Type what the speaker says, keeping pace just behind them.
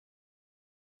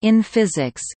In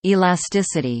physics,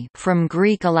 elasticity, from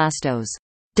Greek elastos,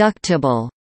 ductible,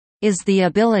 is the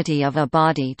ability of a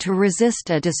body to resist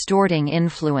a distorting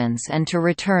influence and to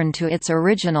return to its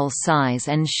original size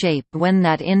and shape when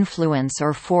that influence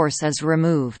or force is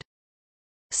removed.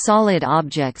 Solid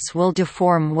objects will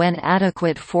deform when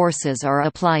adequate forces are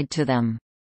applied to them.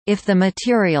 If the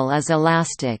material is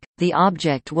elastic, the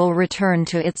object will return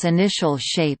to its initial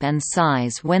shape and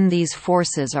size when these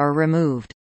forces are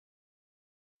removed.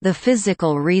 The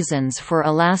physical reasons for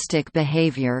elastic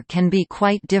behavior can be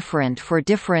quite different for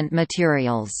different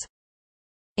materials.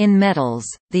 In metals,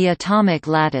 the atomic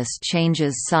lattice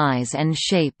changes size and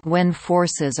shape when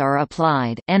forces are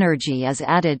applied, energy is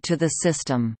added to the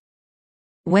system.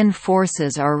 When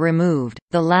forces are removed,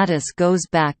 the lattice goes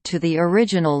back to the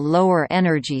original lower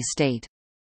energy state.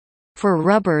 For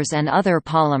rubbers and other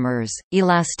polymers,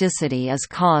 elasticity is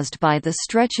caused by the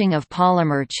stretching of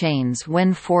polymer chains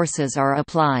when forces are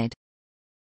applied.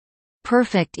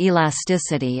 Perfect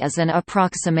elasticity is an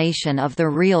approximation of the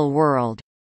real world.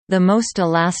 The most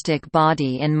elastic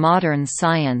body in modern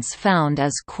science found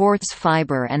is quartz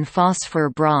fiber and phosphor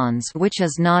bronze, which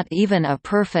is not even a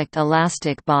perfect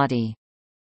elastic body.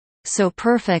 So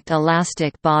perfect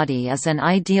elastic body is an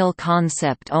ideal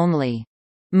concept only.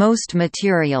 Most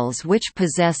materials which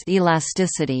possess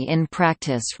elasticity in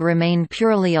practice remain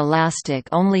purely elastic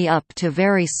only up to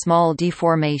very small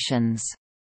deformations.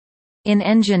 In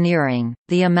engineering,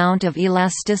 the amount of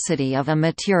elasticity of a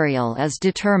material is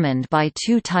determined by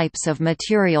two types of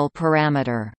material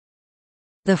parameter.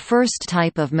 The first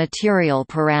type of material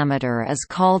parameter is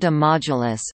called a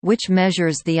modulus, which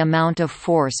measures the amount of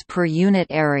force per unit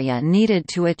area needed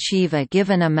to achieve a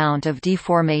given amount of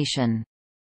deformation.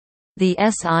 The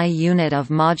SI unit of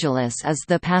modulus is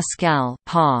the pascal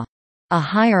 (pa). A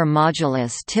higher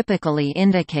modulus typically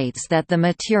indicates that the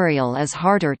material is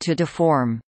harder to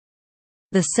deform.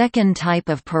 The second type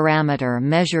of parameter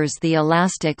measures the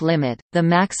elastic limit, the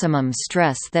maximum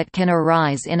stress that can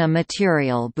arise in a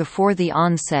material before the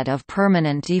onset of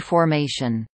permanent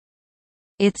deformation.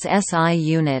 Its SI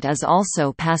unit is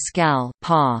also pascal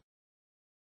 (pa).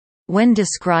 When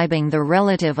describing the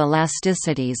relative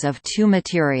elasticities of two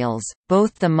materials,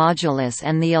 both the modulus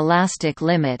and the elastic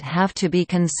limit have to be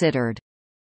considered.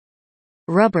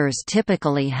 Rubbers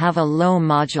typically have a low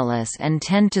modulus and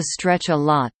tend to stretch a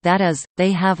lot, that is,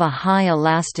 they have a high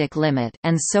elastic limit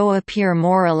and so appear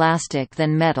more elastic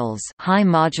than metals, high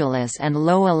modulus and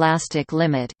low elastic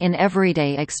limit, in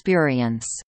everyday experience.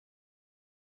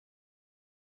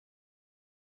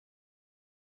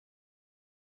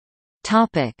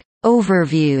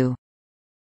 Overview.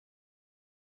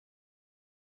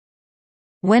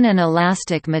 When an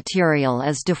elastic material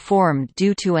is deformed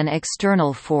due to an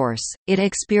external force, it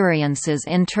experiences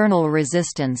internal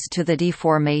resistance to the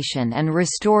deformation and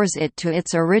restores it to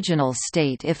its original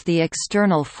state if the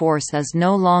external force is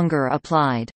no longer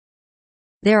applied.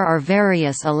 There are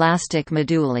various elastic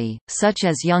moduli, such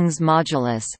as Young's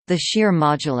modulus, the shear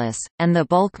modulus, and the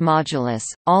bulk modulus,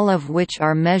 all of which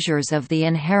are measures of the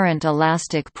inherent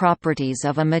elastic properties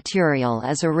of a material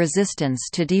as a resistance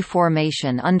to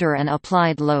deformation under an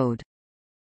applied load.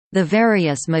 The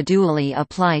various moduli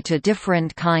apply to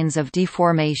different kinds of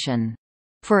deformation.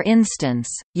 For instance,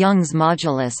 Young's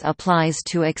modulus applies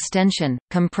to extension,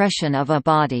 compression of a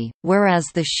body, whereas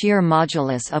the shear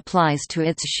modulus applies to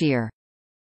its shear.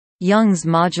 Young's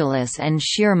modulus and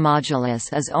shear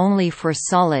modulus is only for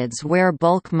solids where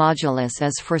bulk modulus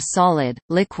is for solid,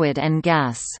 liquid and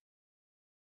gas.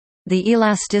 The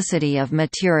elasticity of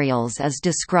materials is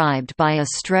described by a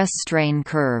stress-strain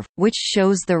curve, which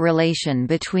shows the relation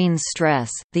between stress,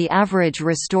 the average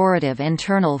restorative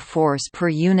internal force per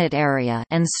unit area,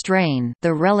 and strain,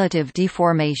 the relative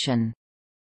deformation.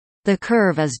 The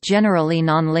curve is generally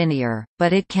nonlinear,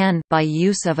 but it can, by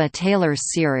use of a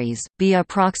Taylor's series, be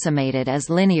approximated as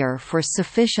linear for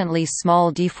sufficiently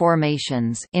small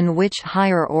deformations in which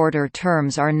higher-order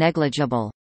terms are negligible.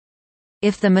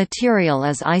 If the material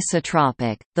is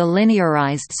isotropic, the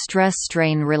linearized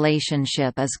stress-strain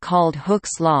relationship is called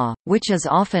Hooke's law, which is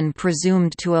often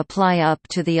presumed to apply up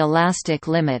to the elastic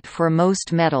limit for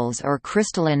most metals or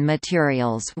crystalline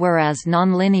materials, whereas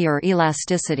nonlinear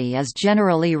elasticity is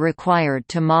generally required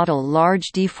to model large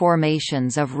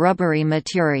deformations of rubbery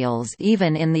materials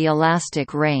even in the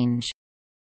elastic range.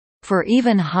 For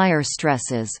even higher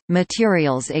stresses,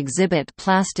 materials exhibit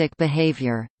plastic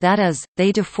behavior, that is,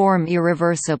 they deform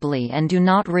irreversibly and do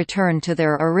not return to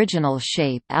their original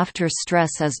shape after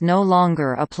stress is no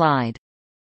longer applied.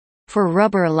 For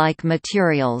rubber-like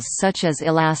materials such as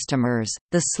elastomers,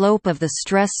 the slope of the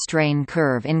stress-strain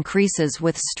curve increases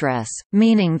with stress,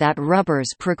 meaning that rubbers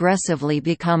progressively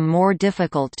become more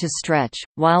difficult to stretch,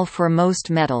 while for most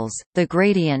metals, the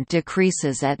gradient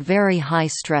decreases at very high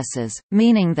stresses,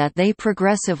 meaning that they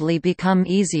progressively become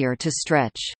easier to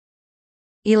stretch.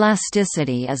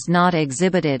 Elasticity is not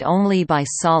exhibited only by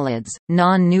solids.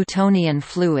 Non-Newtonian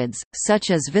fluids,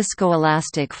 such as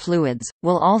viscoelastic fluids,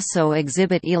 will also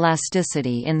exhibit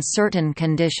elasticity in certain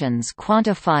conditions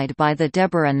quantified by the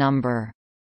Deborah number.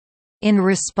 In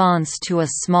response to a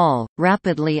small,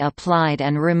 rapidly applied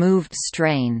and removed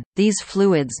strain, these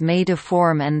fluids may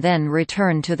deform and then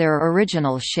return to their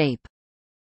original shape.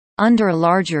 Under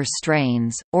larger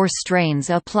strains, or strains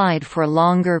applied for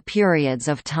longer periods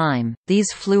of time,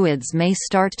 these fluids may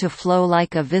start to flow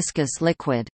like a viscous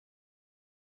liquid.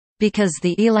 Because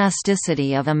the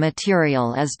elasticity of a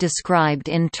material is described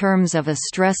in terms of a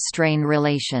stress-strain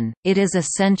relation, it is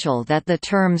essential that the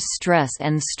terms stress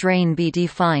and strain be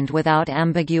defined without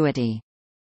ambiguity.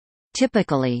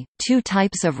 Typically, two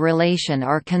types of relation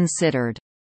are considered.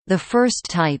 The first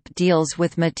type deals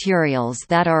with materials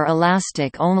that are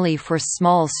elastic only for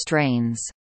small strains.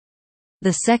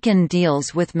 The second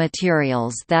deals with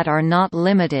materials that are not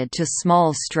limited to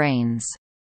small strains.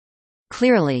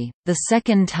 Clearly, the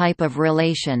second type of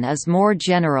relation is more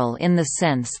general in the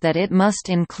sense that it must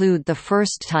include the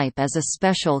first type as a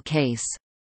special case.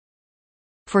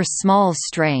 For small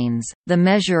strains, the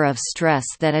measure of stress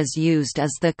that is used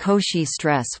is the Cauchy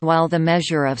stress, while the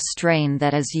measure of strain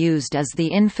that is used is the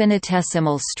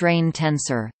infinitesimal strain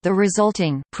tensor. The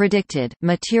resulting predicted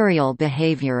material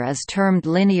behavior is termed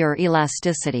linear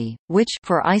elasticity, which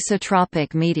for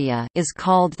isotropic media is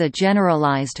called the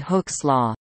generalized Hooke's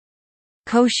law.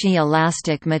 Cauchy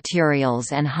elastic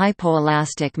materials and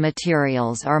hypoelastic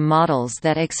materials are models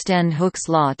that extend Hooke's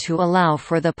law to allow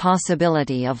for the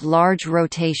possibility of large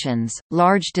rotations,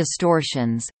 large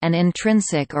distortions, and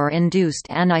intrinsic or induced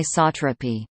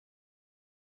anisotropy.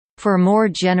 For more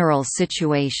general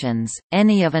situations,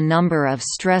 any of a number of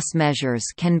stress measures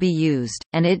can be used,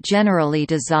 and it generally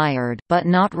desired but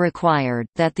not required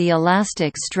that the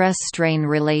elastic stress-strain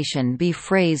relation be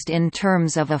phrased in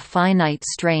terms of a finite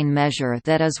strain measure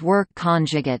that is work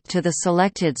conjugate to the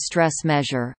selected stress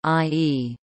measure,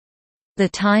 i.e. the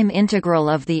time integral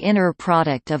of the inner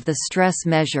product of the stress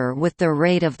measure with the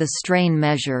rate of the strain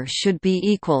measure should be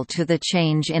equal to the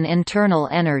change in internal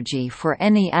energy for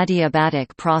any adiabatic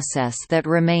process that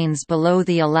remains below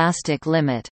the elastic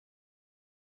limit.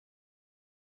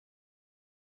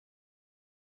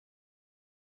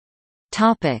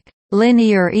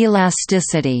 Linear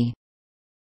elasticity.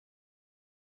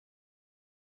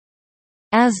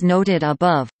 As noted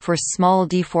above, for small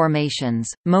deformations,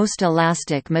 most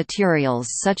elastic materials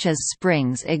such as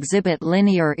springs exhibit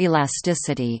linear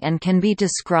elasticity and can be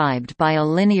described by a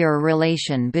linear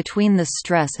relation between the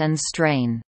stress and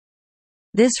strain.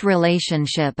 This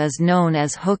relationship is known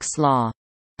as Hooke's law.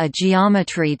 A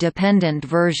geometry-dependent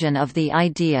version of the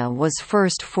idea was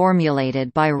first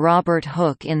formulated by Robert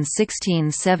Hooke in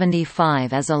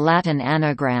 1675 as a Latin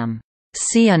anagram,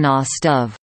 "Ceanost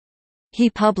of". He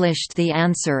published the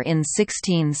answer in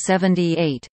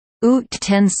 1678, ut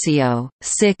tensio,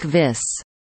 sic vis,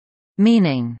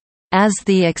 meaning, as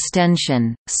the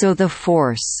extension, so the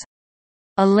force,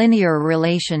 a linear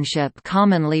relationship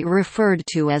commonly referred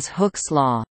to as Hooke's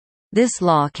law. This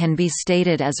law can be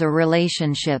stated as a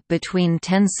relationship between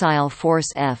tensile force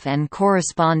F and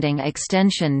corresponding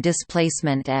extension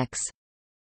displacement x.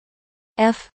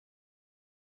 F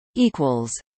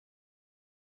equals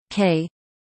k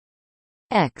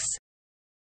x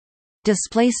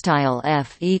display style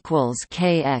F equals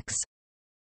kx,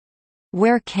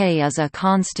 where k is a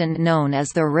constant known as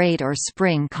the rate or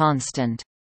spring constant.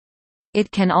 It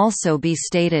can also be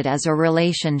stated as a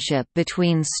relationship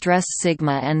between stress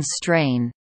sigma and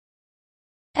strain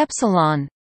epsilon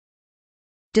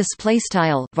display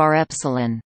style var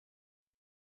epsilon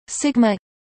sigma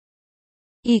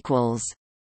equals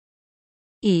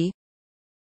e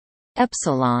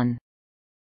epsilon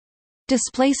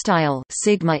display style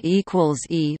sigma equals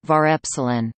e var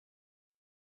epsilon,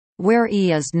 where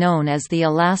E is known as the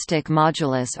elastic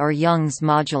modulus or Young's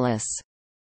modulus.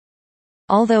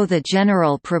 Although the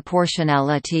general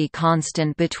proportionality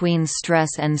constant between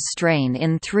stress and strain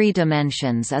in 3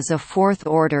 dimensions is a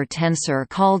fourth-order tensor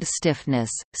called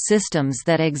stiffness, systems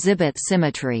that exhibit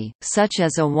symmetry, such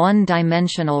as a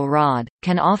one-dimensional rod,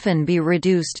 can often be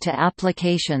reduced to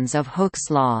applications of Hooke's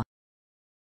law.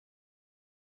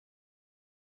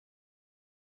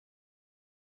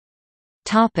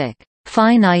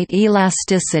 Finite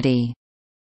elasticity.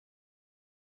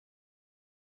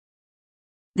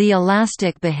 The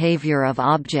elastic behavior of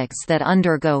objects that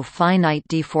undergo finite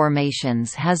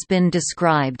deformations has been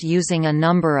described using a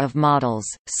number of models,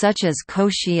 such as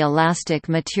Cauchy elastic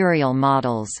material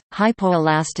models,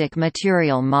 hypoelastic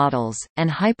material models, and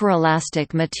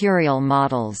hyperelastic material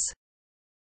models.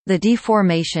 The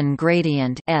deformation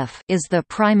gradient F is the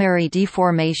primary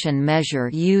deformation measure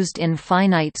used in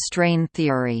finite strain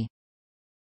theory.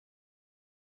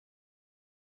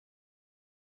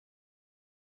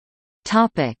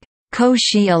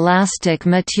 Cauchy elastic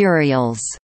materials.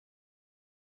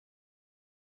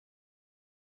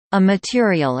 A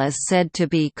material is said to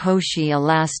be Cauchy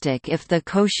elastic if the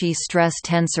Cauchy stress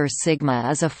tensor sigma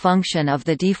is a function of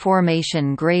the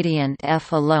deformation gradient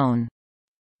F alone.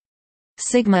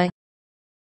 Sigma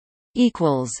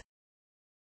equals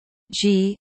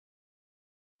G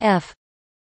F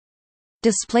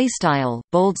display style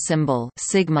bold symbol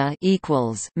sigma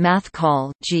equals math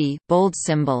call G bold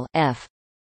symbol F.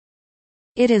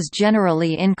 It is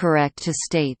generally incorrect to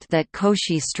state that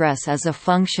Cauchy stress is a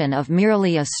function of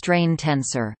merely a strain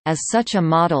tensor, as such a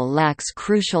model lacks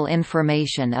crucial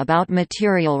information about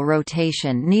material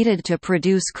rotation needed to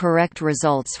produce correct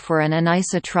results for an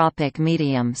anisotropic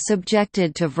medium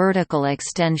subjected to vertical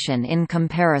extension in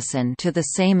comparison to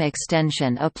the same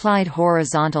extension applied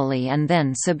horizontally and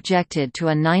then subjected to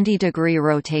a 90-degree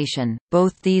rotation.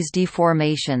 Both these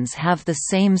deformations have the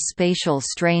same spatial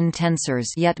strain tensors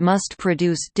yet must produce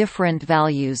different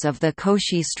values of the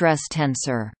Cauchy stress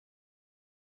tensor.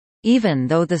 Even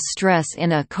though the stress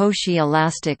in a Cauchy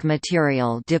elastic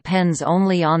material depends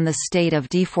only on the state of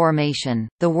deformation,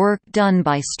 the work done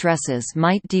by stresses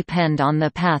might depend on the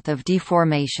path of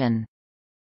deformation.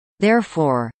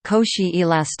 Therefore, Cauchy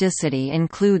elasticity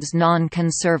includes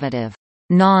non-conservative,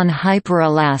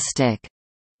 non-hyperelastic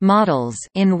models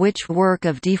in which work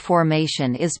of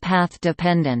deformation is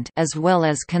path-dependent, as well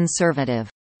as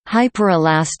conservative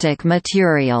hyperelastic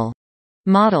material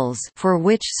models for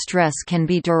which stress can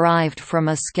be derived from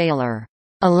a scalar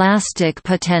elastic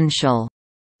potential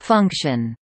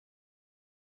function.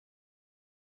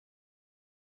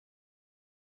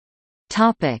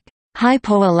 Topic: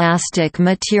 Hypoelastic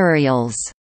materials.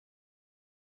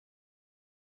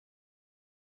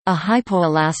 A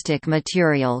hypoelastic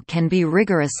material can be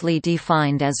rigorously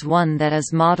defined as one that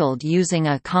is modeled using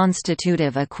a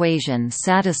constitutive equation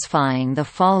satisfying the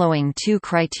following two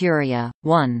criteria.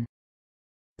 1.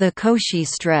 The Cauchy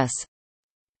stress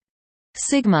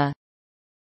sigma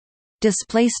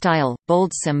display style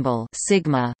bold symbol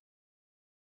sigma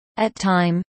at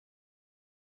time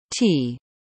t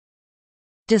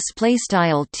display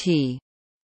style t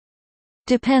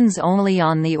depends only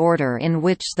on the order in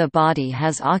which the body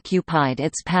has occupied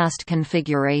its past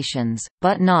configurations,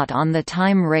 but not on the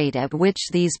time rate at which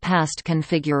these past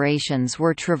configurations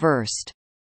were traversed.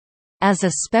 As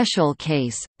a special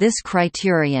case, this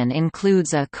criterion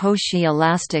includes a Cauchy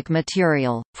elastic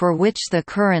material, for which the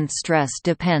current stress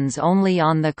depends only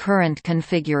on the current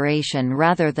configuration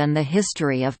rather than the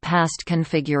history of past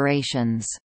configurations.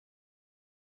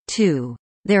 2.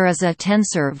 There is a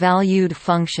tensor-valued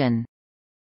function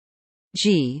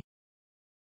G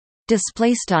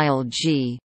displaystyle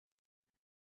G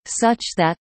such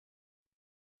that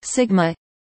sigma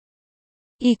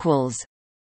equals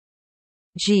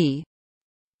G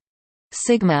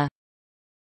sigma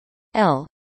L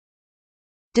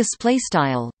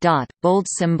displaystyle dot bold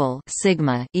symbol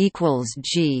sigma equals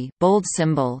G bold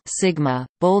symbol sigma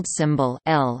bold symbol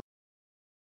L,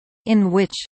 in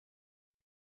which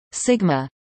sigma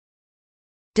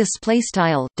display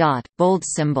style dot bold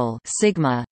symbol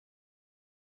sigma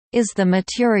is the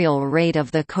material rate of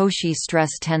the Cauchy stress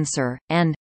tensor,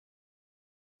 and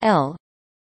L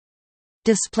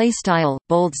display style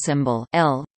bold symbol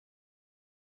L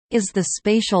is the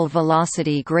spatial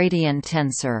velocity gradient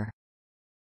tensor.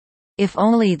 If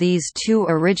only these two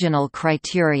original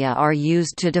criteria are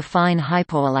used to define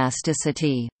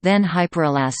hypoelasticity, then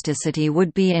hyperelasticity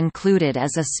would be included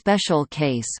as a special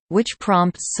case, which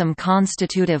prompts some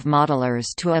constitutive modelers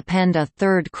to append a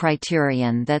third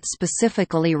criterion that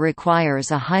specifically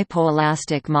requires a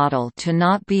hypoelastic model to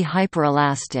not be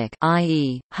hyperelastic,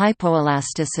 i.e.,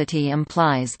 hypoelasticity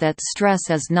implies that stress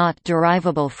is not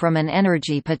derivable from an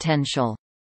energy potential.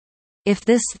 If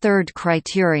this third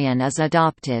criterion is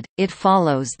adopted, it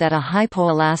follows that a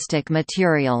hypoelastic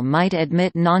material might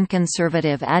admit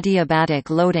nonconservative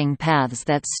adiabatic loading paths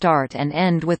that start and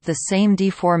end with the same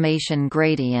deformation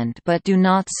gradient but do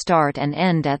not start and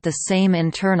end at the same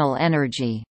internal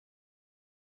energy.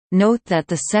 Note that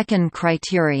the second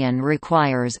criterion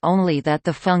requires only that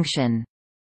the function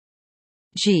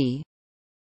g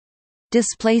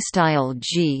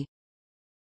 (G)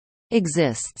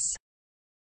 exists.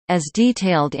 As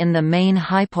detailed in the main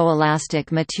hypoelastic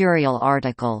material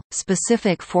article,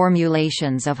 specific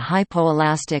formulations of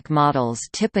hypoelastic models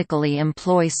typically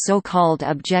employ so-called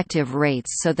objective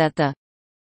rates so that the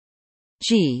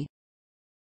g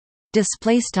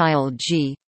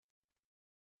 (g)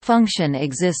 function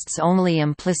exists only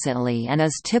implicitly and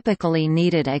is typically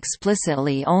needed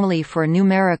explicitly only for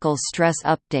numerical stress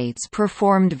updates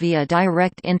performed via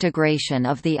direct integration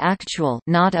of the actual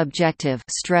not objective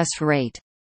stress rate.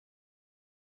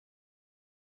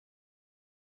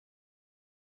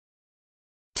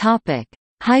 Topic: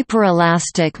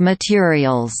 Hyperelastic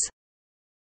materials.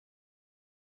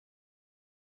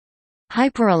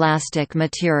 Hyperelastic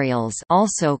materials,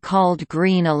 also called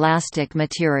green elastic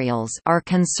materials, are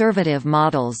conservative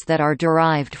models that are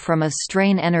derived from a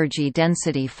strain energy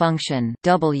density function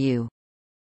W.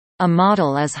 A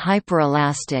model is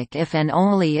hyperelastic if and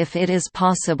only if it is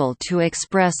possible to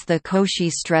express the Cauchy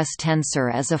stress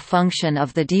tensor as a function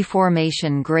of the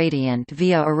deformation gradient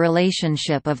via a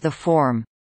relationship of the form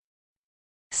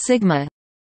sigma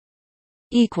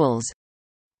equals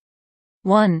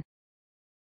 1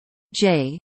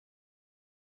 J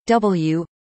W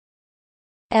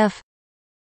F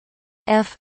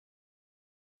F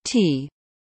T,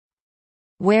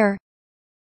 where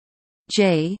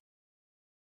J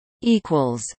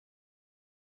equals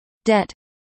det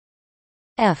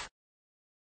F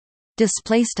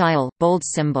display style bold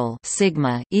symbol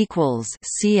sigma equals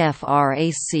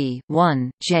CFRAC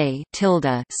 1 J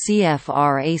tilde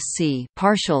CFRAC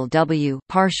partial W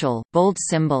partial bold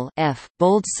symbol F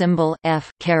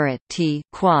caret T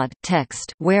quad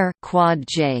text where quad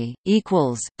J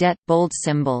equals det bold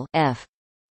symbol F.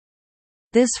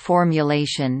 This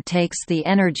formulation takes the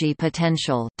energy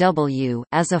potential W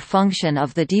as a function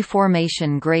of the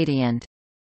deformation gradient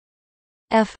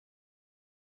F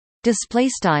display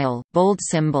style bold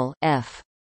symbol F.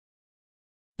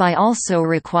 By also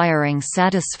requiring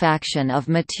satisfaction of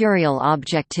material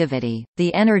objectivity,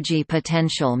 the energy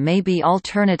potential may be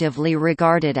alternatively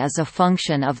regarded as a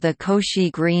function of the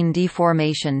Cauchy-Green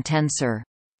deformation tensor.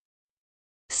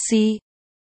 C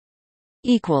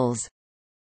equals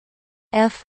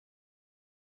F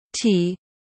T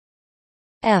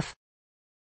F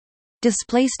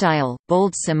display style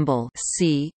bold symbol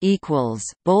C equals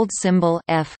bold symbol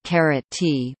F caret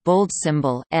T bold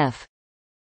symbol F,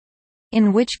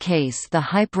 in which case the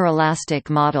hyperelastic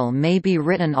model may be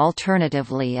written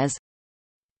alternatively as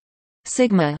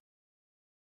sigma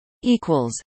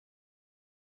equals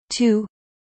 2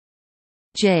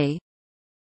 J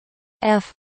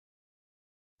F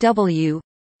W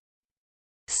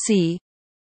C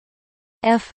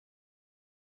F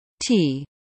T,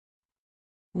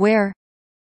 where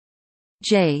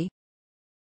J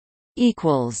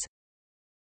equals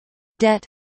det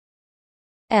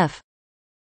F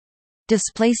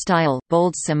display style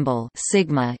bold symbol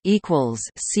sigma equals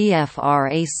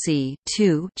CFRAC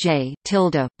 2 J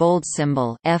tilde bold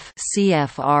symbol F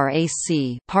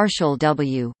CFRAC partial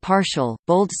W partial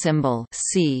bold symbol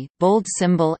C bold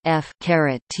symbol F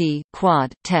caret T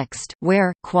quad text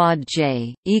where quad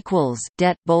J equals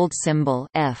det bold symbol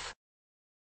F.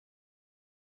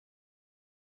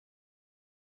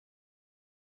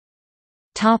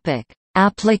 Topic: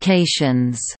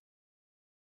 Applications.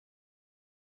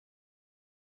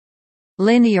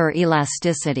 Linear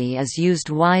elasticity is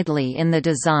used widely in the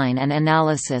design and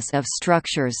analysis of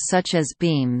structures such as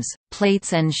beams,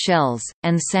 plates and shells,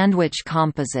 and sandwich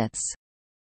composites.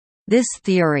 This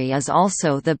theory is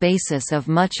also the basis of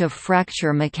much of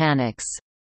fracture mechanics.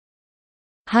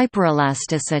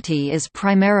 Hyperelasticity is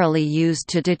primarily used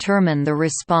to determine the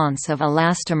response of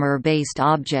elastomer-based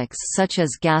objects such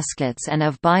as gaskets and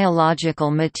of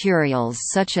biological materials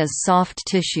such as soft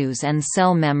tissues and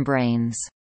cell membranes.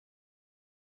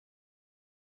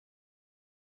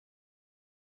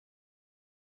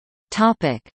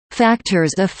 Topic: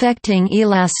 Factors affecting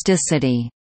elasticity.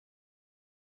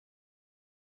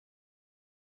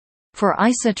 For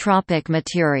isotropic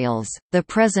materials, the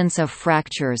presence of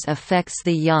fractures affects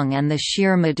the young and the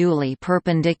shear moduli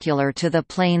perpendicular to the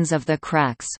planes of the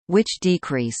cracks, which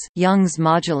decrease Young's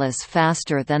modulus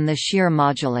faster than the shear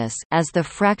modulus as the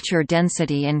fracture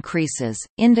density increases,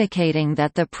 indicating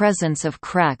that the presence of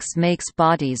cracks makes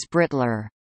bodies brittler.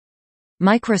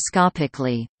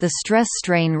 Microscopically, the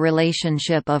stress-strain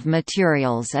relationship of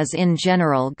materials is in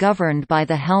general governed by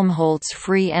the Helmholtz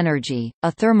free energy,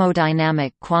 a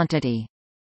thermodynamic quantity.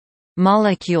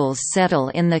 Molecules settle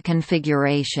in the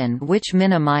configuration which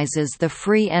minimizes the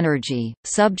free energy,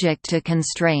 subject to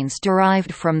constraints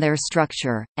derived from their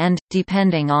structure, and,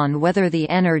 depending on whether the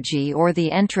energy or the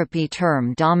entropy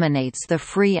term dominates the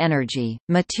free energy,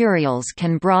 materials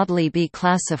can broadly be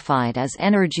classified as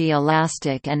energy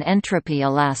elastic and entropy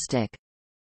elastic.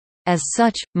 As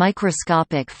such,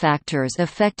 microscopic factors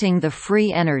affecting the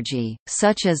free energy,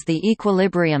 such as the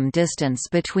equilibrium distance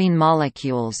between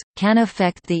molecules, can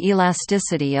affect the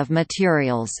elasticity of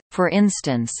materials. For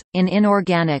instance, in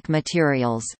inorganic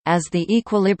materials, as the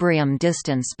equilibrium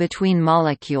distance between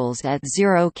molecules at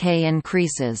 0 K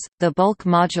increases, the bulk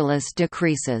modulus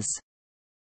decreases.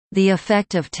 The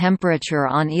effect of temperature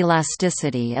on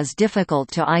elasticity is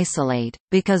difficult to isolate,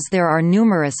 because there are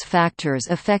numerous factors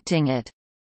affecting it.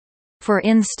 For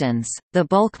instance, the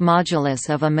bulk modulus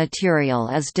of a material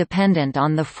is dependent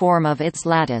on the form of its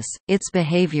lattice, its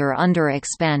behavior under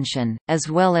expansion, as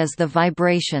well as the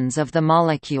vibrations of the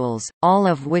molecules, all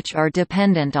of which are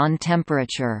dependent on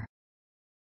temperature.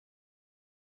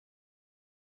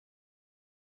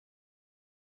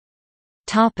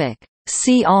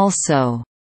 See also: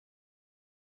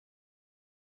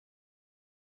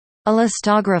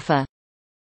 elastography,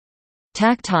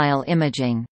 tactile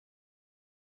imaging,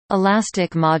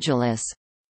 elastic modulus,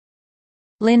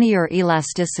 linear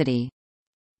elasticity,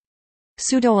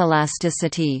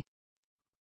 pseudoelasticity,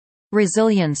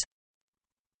 resilience,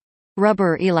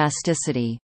 rubber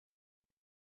elasticity,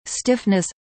 stiffness,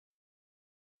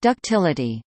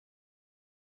 ductility.